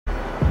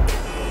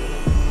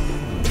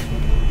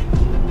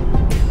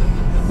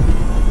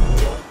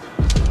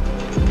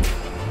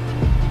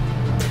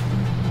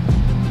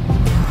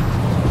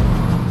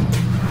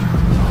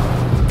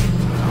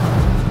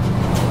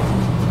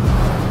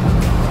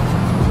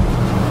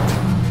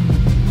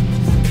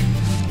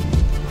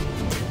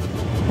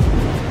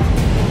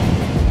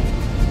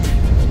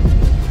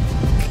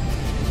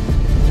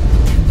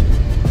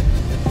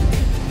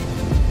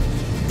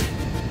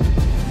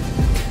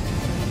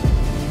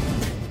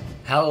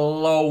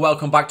Hello,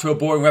 welcome back to A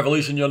Boring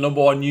Revolution, your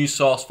number one news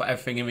source for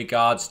everything in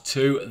regards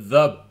to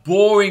The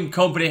Boring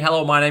Company.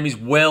 Hello, my name is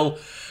Will.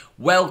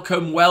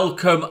 Welcome.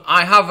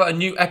 I have a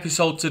new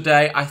episode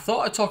today. I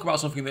thought I'd talk about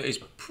something that is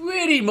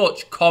pretty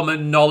much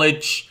common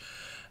knowledge,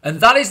 and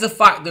that is the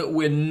fact that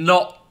we've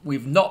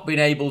not been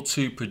able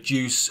to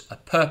produce a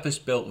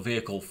purpose-built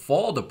vehicle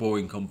for The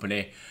Boring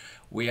Company.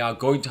 We are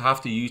going to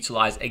have to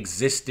utilize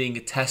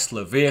existing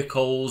Tesla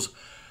vehicles.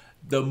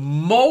 The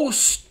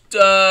most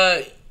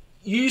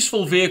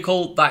useful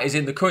vehicle that is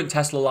in the current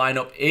Tesla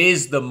lineup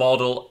is the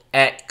Model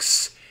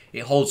X.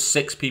 It holds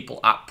 6 people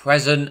at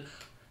present.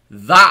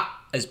 That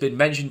has been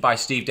mentioned by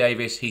Steve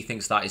Davis. He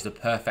thinks that is the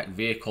perfect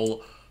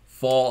vehicle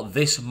for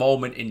this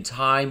moment in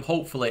time.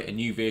 Hopefully a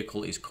new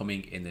vehicle is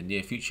coming in the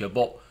near future.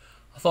 But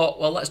I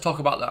thought, well, let's talk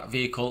about that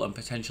vehicle and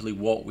potentially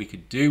what we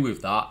could do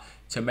with that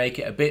to make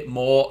it a bit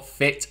more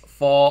fit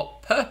for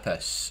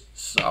purpose.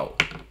 So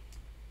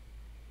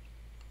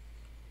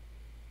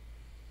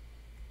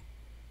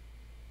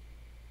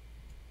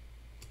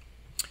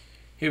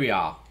here we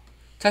are.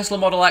 Tesla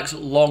Model X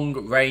Long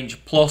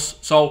Range Plus.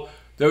 So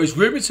there is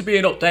rumoured to be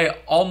an update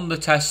on the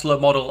Tesla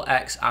Model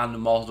X and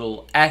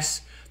Model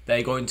S.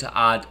 They're going to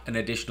add an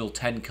additional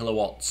 10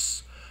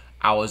 kilowatts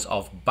hours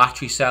of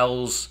battery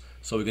cells.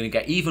 So we're going to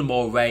get even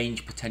more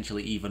range,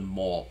 potentially even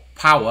more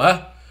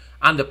power.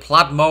 And a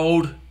plaid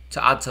mode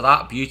to add to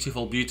that.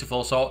 Beautiful,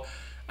 beautiful. So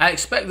I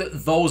expect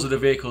that those are the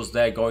vehicles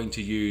they're going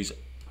to use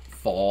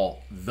for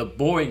The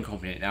Boring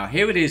Company. Now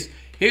here it is.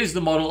 Here's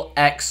the Model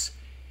X.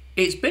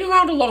 It's been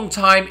around a long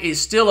time. It's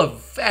still a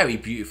very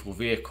beautiful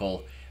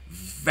vehicle.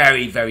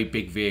 Very, very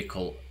big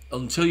vehicle.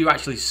 Until you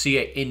actually see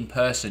it in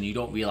person, you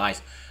don't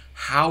realise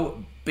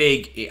how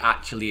big it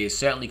actually is.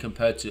 Certainly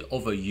compared to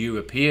other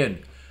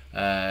European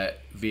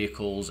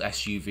vehicles,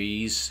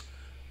 SUVs,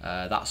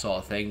 that sort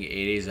of thing. It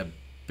is a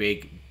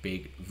big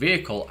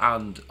vehicle.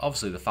 And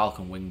obviously the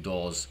Falcon wing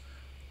doors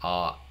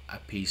are a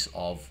piece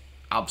of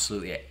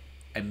absolutely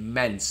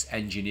immense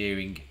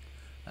engineering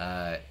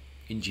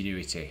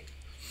ingenuity.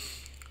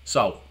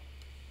 So,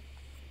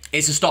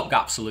 it's a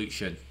stopgap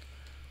solution.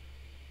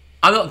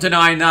 I'm not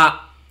denying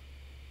that.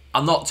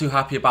 I'm not too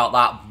happy about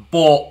that.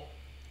 But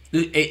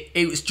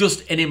it was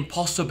just an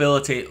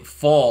impossibility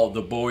for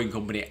The Boring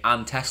Company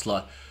and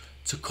Tesla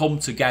to come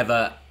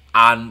together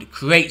and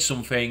create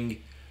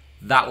something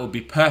that would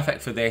be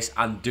perfect for this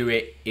and do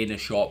it in a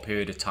short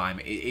period of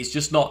time. It's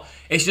just not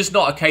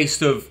a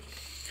case of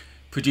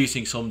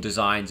producing some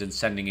designs and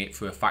sending it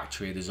through a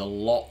factory. There's a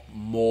lot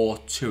more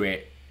to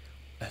it.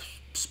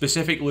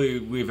 Specifically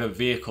with a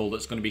vehicle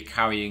that's going to be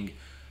carrying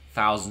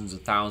thousands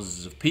and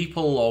thousands of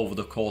people over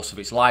the course of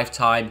its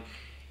lifetime.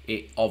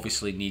 It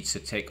obviously needs to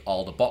tick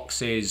all the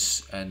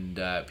boxes,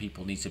 and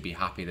people need to be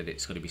happy that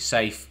it's going to be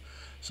safe.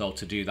 So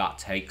to do that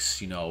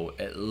takes,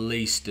 at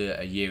least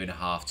a year and a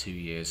half, 2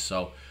 years.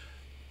 So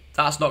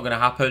that's not going to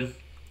happen.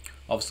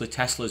 Obviously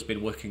Tesla's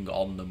been working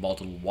on the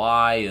Model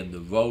Y and the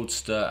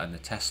Roadster and the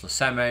Tesla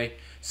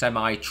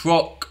semi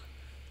truck.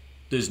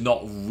 There's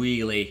not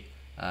really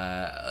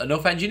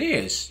enough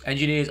engineers.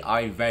 Engineers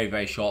are in very,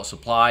 very short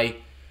supply.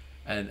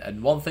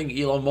 And one thing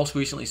Elon Musk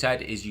recently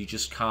said is you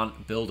just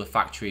can't build a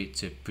factory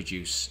to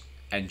produce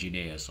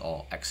engineers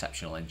or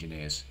exceptional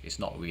engineers. It's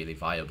not really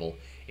viable.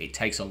 It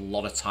takes a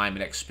lot of time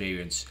and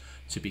experience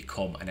to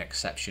become an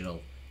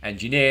exceptional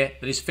engineer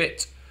that is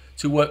fit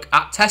to work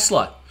at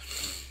Tesla.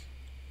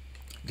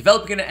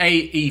 Developing an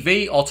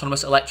AEV,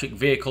 autonomous electric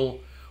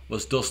vehicle,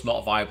 was thus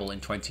not viable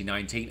in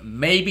 2019.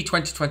 Maybe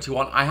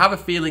 2021. I have a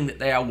feeling that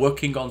they are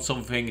working on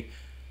something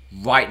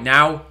right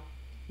now.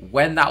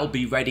 When that will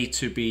be ready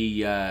to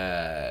be,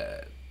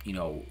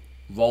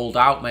 rolled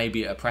out,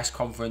 maybe at a press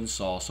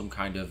conference or some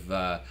kind of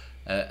a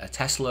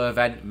Tesla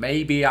event.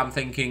 Maybe I'm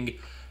thinking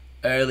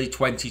early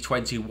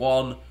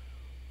 2021.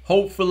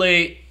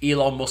 Hopefully,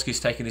 Elon Musk is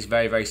taking this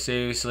very, very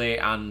seriously,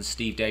 and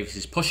Steve Davis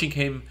is pushing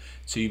him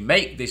to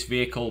make this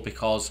vehicle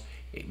because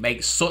it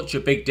makes such a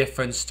big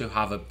difference to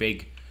have a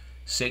big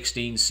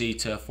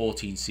 16-seater,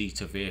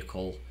 14-seater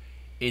vehicle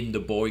in the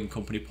Boring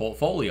Company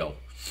portfolio.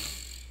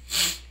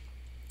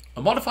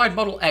 A modified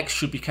Model X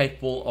should be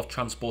capable of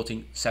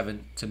transporting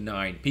 7 to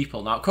 9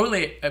 people. Now,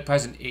 currently at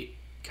present, it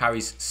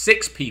carries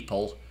 6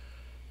 people.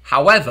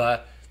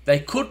 However, they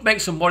could make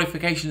some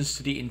modifications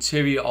to the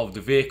interior of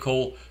the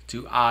vehicle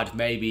to add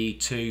maybe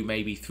 2,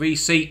 maybe 3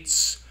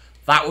 seats.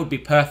 That would be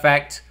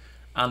perfect.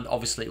 And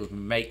obviously, it would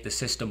make the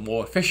system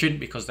more efficient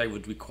because they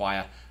would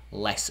require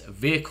less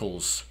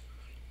vehicles.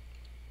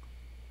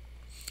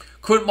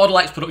 Current Model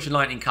X production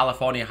line in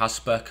California has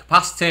spare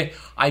capacity.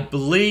 I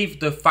believe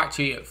the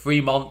factory at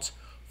Fremont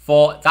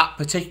for that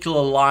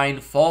particular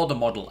line for the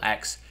Model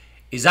X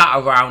is at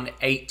around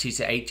 80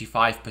 to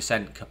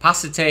 85%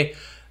 capacity.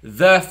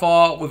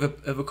 Therefore, with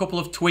a couple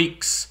of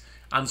tweaks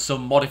and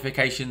some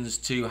modifications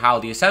to how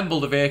they assemble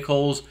the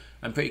vehicles,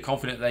 I'm pretty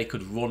confident they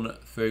could run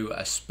through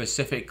a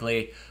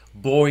specifically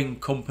Boring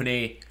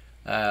Company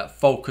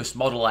focused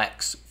Model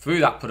X through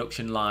that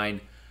production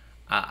line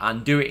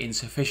and do it in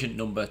sufficient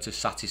number to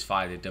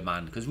satisfy the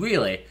demand. Because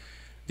really,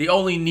 they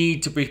only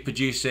need to be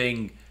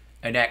producing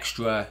an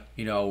extra,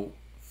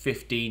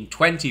 15,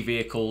 20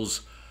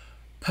 vehicles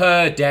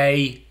per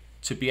day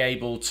to be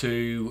able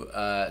to,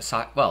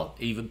 well,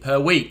 even per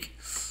week.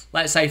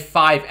 Let's say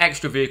 5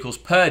 extra vehicles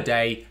per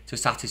day to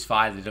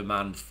satisfy the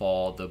demand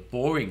for the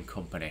Boring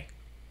Company.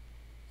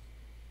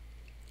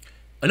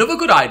 Another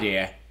good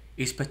idea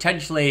is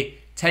potentially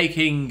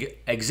taking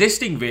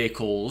existing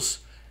vehicles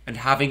and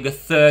having a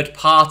third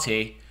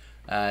party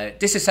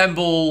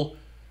disassemble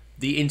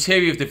the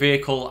interior of the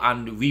vehicle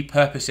and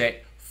repurpose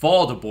it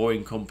for the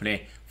Boring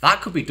Company.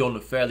 That could be done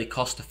fairly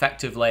cost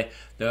effectively.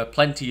 There are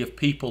plenty of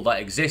people that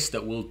exist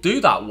that will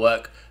do that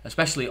work,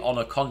 especially on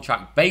a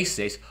contract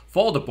basis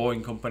for the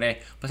Boring Company.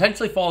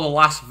 Potentially for the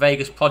Las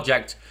Vegas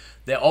project,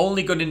 they're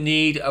only going to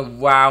need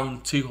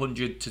around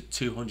 200 to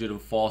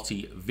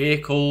 240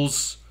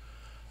 vehicles.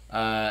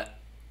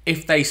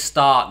 If they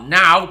start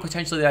now,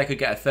 potentially they could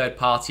get a third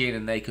party in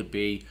and they could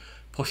be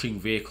pushing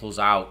vehicles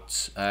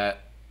out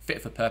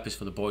fit for purpose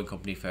for the Boring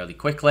Company fairly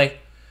quickly.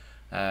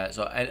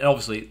 And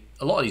obviously,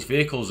 a lot of these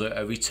vehicles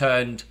are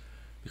returned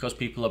because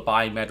people are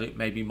buying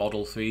maybe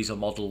Model 3s or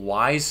Model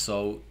Ys,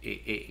 so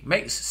it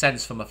makes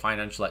sense from a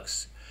financial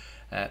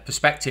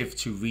perspective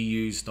to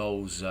reuse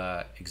those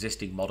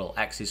existing Model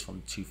Xs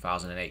from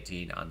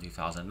 2018 and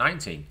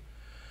 2019.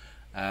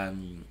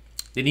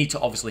 They need to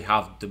obviously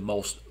have the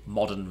most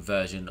modern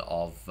version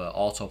of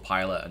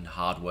autopilot and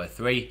hardware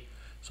 3,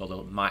 so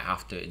they might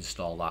have to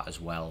install that as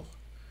well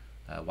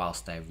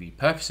whilst they're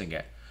repurposing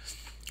it.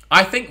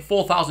 I think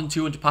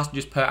 4,200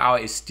 passengers per hour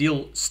is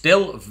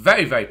still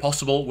very, very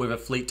possible with a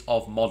fleet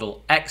of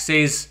Model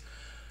Xs.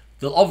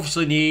 They'll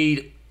obviously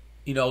need,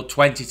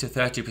 20 to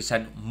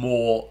 30%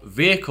 more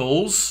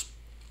vehicles,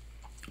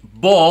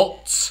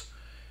 but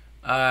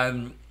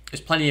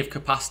there's plenty of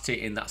capacity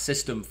in that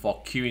system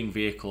for queuing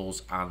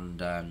vehicles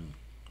and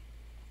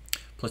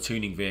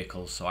platooning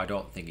vehicles, so I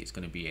don't think it's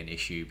going to be an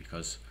issue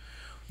because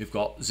we've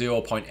got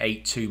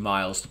 0.82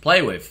 miles to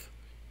play with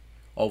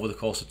over the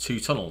course of 2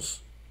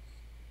 tunnels.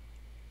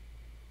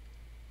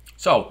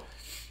 So,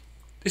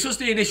 this was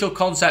the initial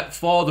concept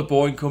for the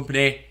Boring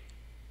Company.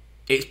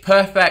 It's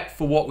perfect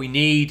for what we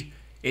need.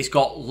 It's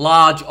got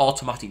large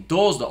automatic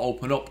doors that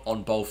open up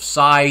on both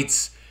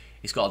sides.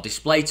 It's got a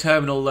display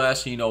terminal there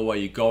so you know where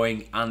you're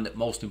going. And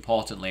most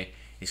importantly,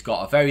 it's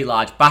got a very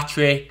large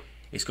battery.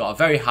 It's got a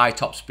very high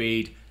top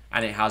speed.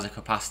 And it has a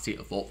capacity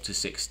of up to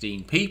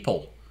 16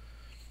 people.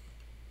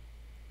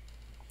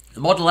 The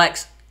Model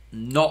X,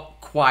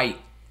 not quite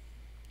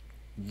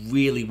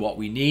really what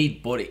we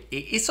need, but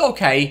it's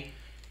okay.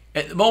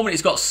 At the moment,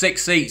 it's got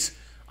 6 seats.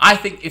 I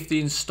think if they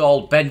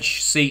install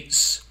bench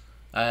seats,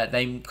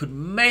 they could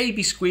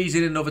maybe squeeze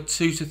in another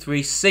 2 to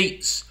 3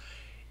 seats.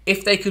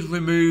 If they could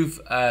remove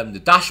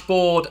the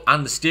dashboard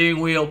and the steering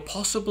wheel,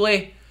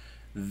 possibly,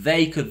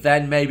 they could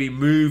then maybe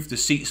move the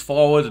seats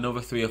forward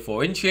another 3 or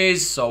 4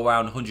 inches, so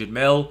around 100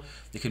 mil.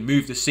 They can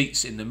move the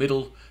seats in the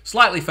middle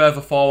slightly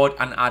further forward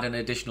and add an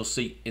additional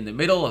seat in the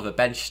middle of a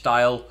bench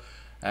style,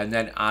 and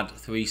then add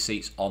 3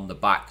 seats on the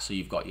back so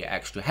you've got your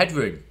extra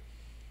headroom.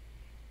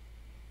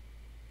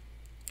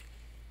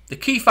 The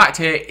key fact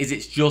here is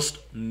it's just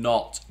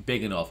not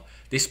big enough.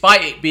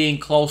 Despite it being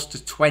close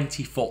to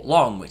 20 foot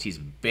long, which is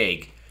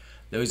big,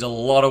 there is a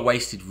lot of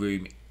wasted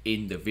room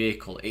in the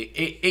vehicle.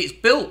 It's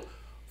built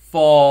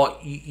for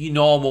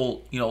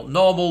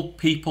normal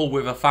people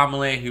with a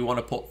family who want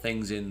to put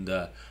things in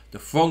the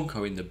front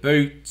or in the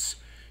boot,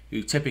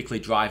 who typically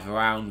drive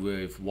around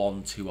with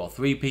 1, 2 or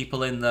 3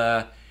 people in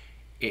there.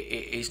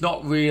 It's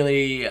not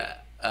really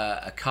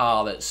a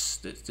car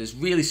that's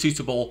really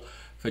suitable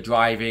for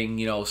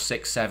driving,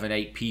 6, 7,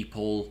 8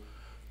 people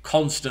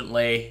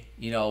constantly,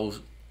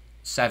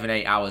 7,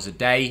 8 hours a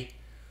day.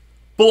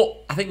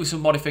 But I think with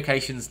some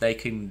modifications, they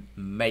can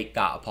make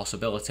that a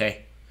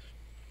possibility.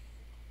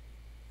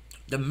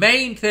 The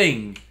main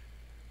thing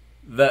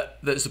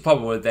that's the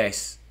problem with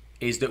this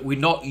is that we're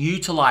not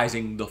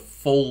utilising the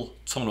full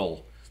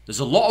tunnel. There's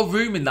a lot of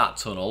room in that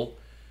tunnel,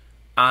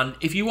 and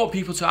if you want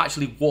people to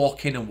actually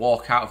walk in and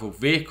walk out of a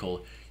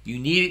vehicle, you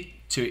need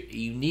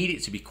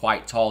it to be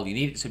quite tall. You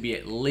need it to be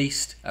at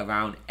least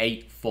around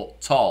 8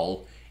 foot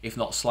tall, if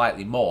not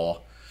slightly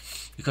more,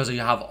 because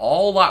you have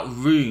all that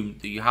room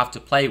that you have to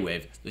play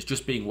with that's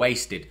just being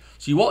wasted.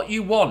 So what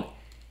you want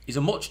is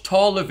a much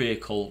taller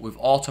vehicle with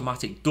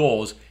automatic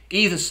doors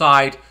either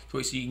side, so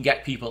you can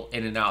get people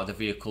in and out of the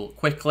vehicle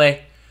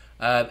quickly.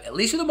 At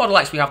least with the Model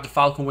X, we have the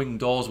Falcon Wing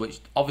doors, which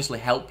obviously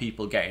help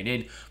people getting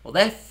in, but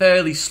they're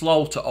fairly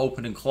slow to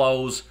open and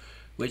close,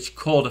 which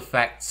could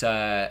affect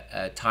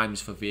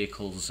times for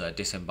vehicles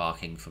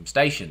disembarking from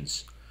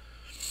stations.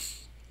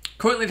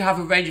 Currently, they have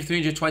a range of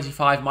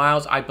 325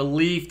 miles. I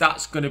believe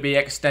that's going to be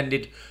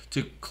extended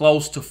to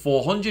close to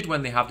 400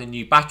 when they have the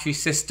new battery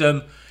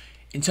system.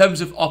 In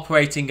terms of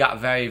operating at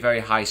very,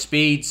 very high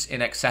speeds,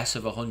 in excess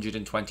of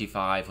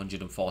 125,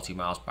 140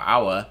 miles per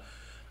hour,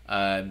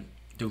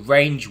 the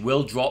range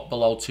will drop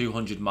below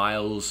 200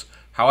 miles.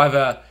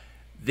 However,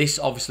 this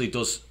obviously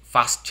does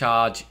fast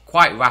charge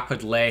quite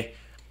rapidly,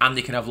 and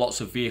they can have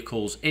lots of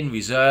vehicles in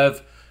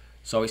reserve.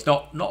 So it's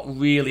not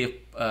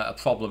really a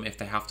problem if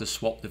they have to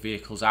swap the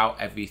vehicles out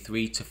every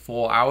 3 to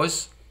 4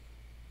 hours.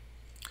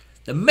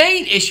 The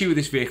main issue with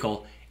this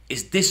vehicle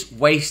is this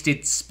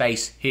wasted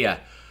space here.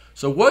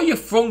 So where your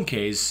frunk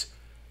is,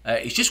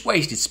 it's just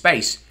wasted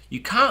space.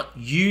 You can't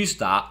use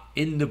that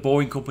in the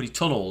Boring Company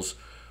tunnels.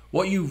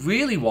 What you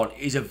really want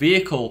is a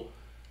vehicle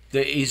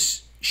that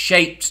is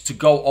shaped to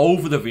go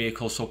over the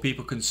vehicle so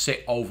people can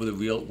sit over the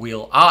real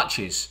wheel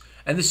arches.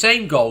 And the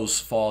same goes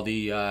for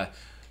the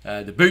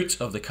boot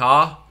of the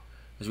car,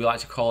 as we like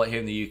to call it here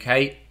in the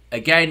UK.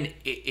 Again,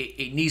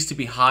 it needs to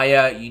be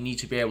higher. You need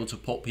to be able to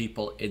put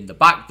people in the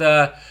back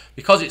there.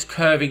 Because it's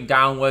curving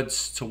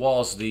downwards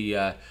towards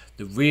the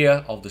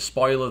rear of the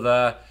spoiler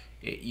there,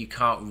 you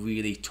can't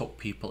really tuck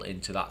people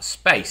into that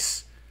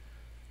space.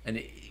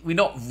 And we're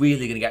not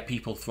really going to get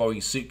people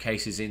throwing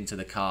suitcases into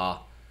the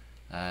car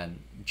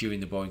during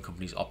the Boring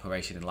Company's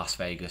operation in Las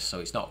Vegas. So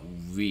it's not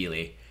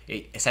really,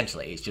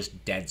 essentially it's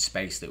just dead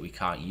space that we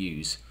can't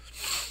use.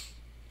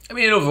 I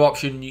mean, another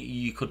option,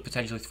 you could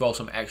potentially throw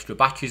some extra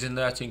batteries in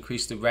there to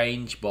increase the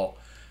range, but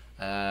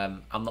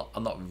I'm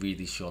not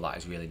really sure that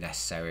is really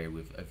necessary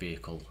with a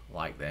vehicle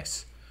like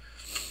this.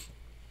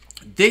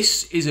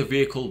 This is a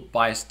vehicle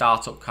by a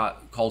startup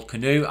called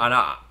Canoe,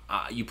 and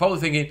you're probably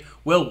thinking,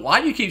 Will,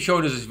 why do you keep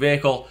showing us this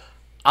vehicle?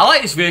 I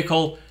like this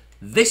vehicle.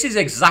 This is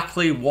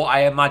exactly what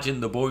I imagine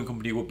the Boring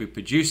Company would be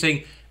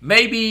producing.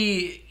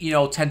 Maybe,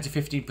 10 to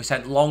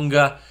 15%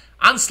 longer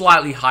and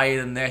slightly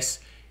higher than this.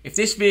 If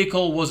this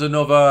vehicle was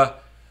another,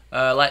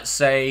 let's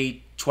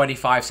say,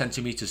 25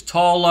 centimeters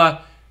taller,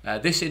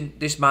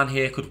 this man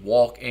here could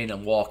walk in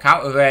and walk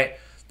out of it.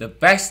 The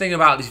best thing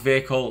about this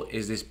vehicle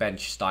is this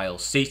bench style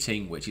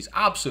seating, which is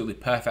absolutely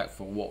perfect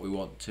for what we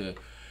want to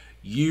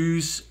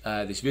use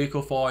this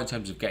vehicle for in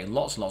terms of getting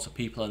lots and lots of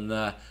people in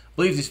there. I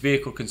believe this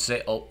vehicle can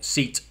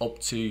seat up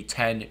to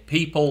 10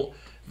 people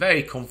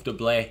very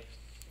comfortably,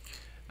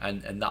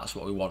 and that's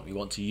what we want. We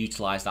want to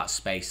utilize that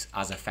space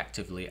as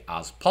effectively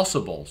as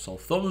possible. So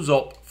thumbs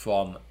up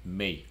from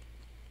me.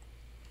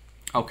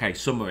 Okay,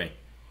 summary.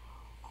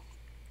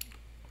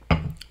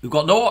 We've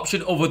got no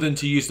option other than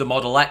to use the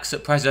Model X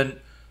at present.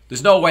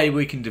 There's no way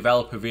we can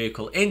develop a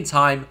vehicle in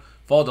time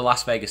for the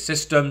Las Vegas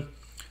system.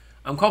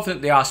 I'm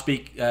confident they are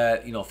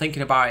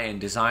thinking about it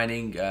and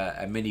designing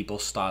a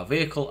minibus style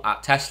vehicle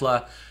at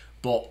Tesla,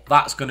 but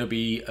that's going to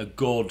be a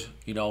good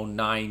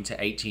 9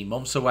 to 18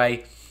 months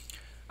away.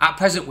 At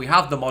present, we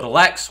have the Model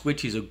X,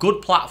 which is a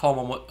good platform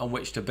on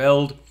which to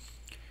build.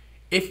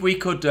 If we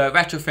could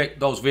retrofit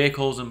those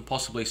vehicles and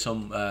possibly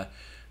some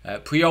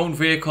pre-owned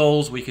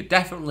vehicles, we could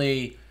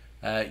definitely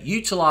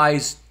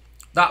utilize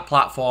that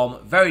platform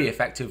very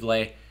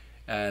effectively.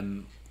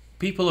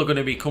 People are going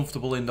to be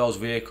comfortable in those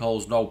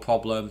vehicles, no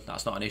problem.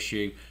 That's not an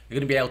issue. They're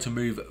going to be able to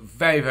move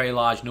very, very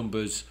large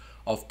numbers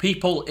of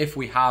people if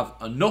we have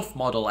enough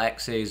Model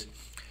X's.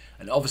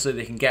 And obviously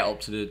they can get up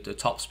to the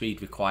top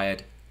speed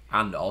required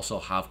and also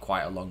have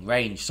quite a long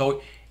range.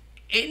 So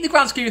in the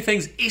grand scheme of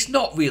things, it's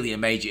not really a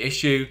major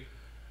issue.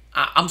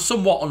 I'm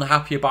somewhat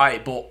unhappy about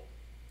it, but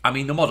I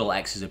mean, the Model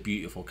X is a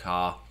beautiful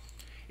car.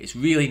 It's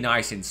really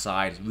nice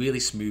inside,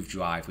 really smooth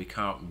drive. We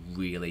can't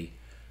really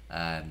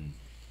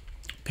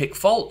pick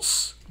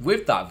faults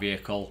with that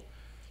vehicle.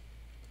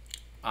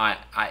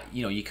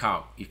 You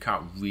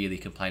can't really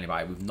complain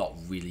about it. We've not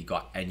really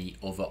got any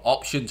other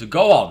option to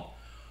go on.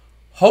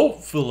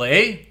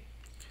 Hopefully,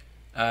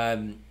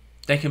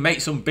 they can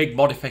make some big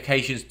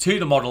modifications to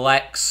the Model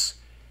X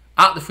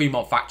at the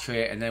Fremont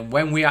factory, and then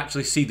when we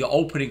actually see the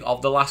opening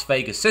of the Las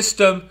Vegas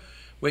system,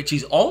 which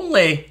is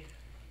only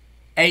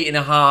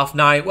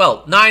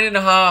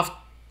 9.5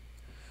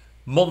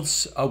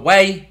 months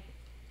away,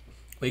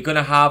 we're going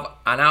to have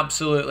an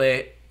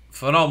absolutely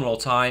phenomenal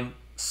time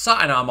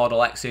sat in our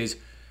Model X's,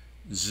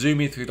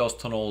 zooming through those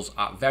tunnels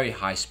at very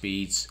high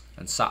speeds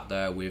and sat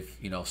there with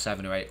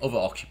 7 or 8 other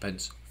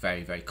occupants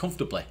very, very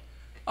comfortably.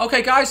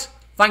 Okay guys,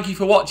 thank you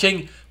for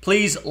watching.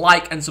 Please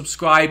like and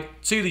subscribe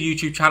to the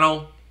YouTube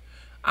channel,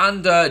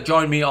 and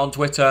join me on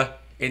Twitter,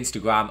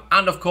 Instagram,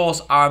 and of course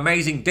our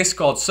amazing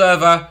Discord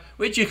server,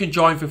 which you can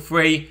join for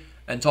free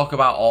and talk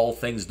about all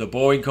things the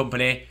Boring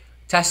Company,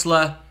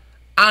 Tesla,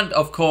 and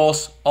of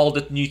course all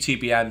the new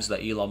TBMs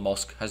that Elon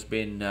Musk has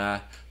been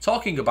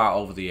talking about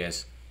over the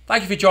years.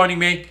 Thank you for joining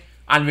me,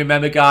 and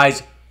remember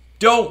guys,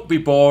 don't be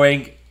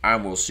boring,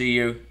 and we'll see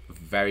you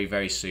very,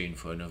 very soon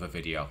for another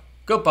video.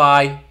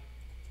 Goodbye.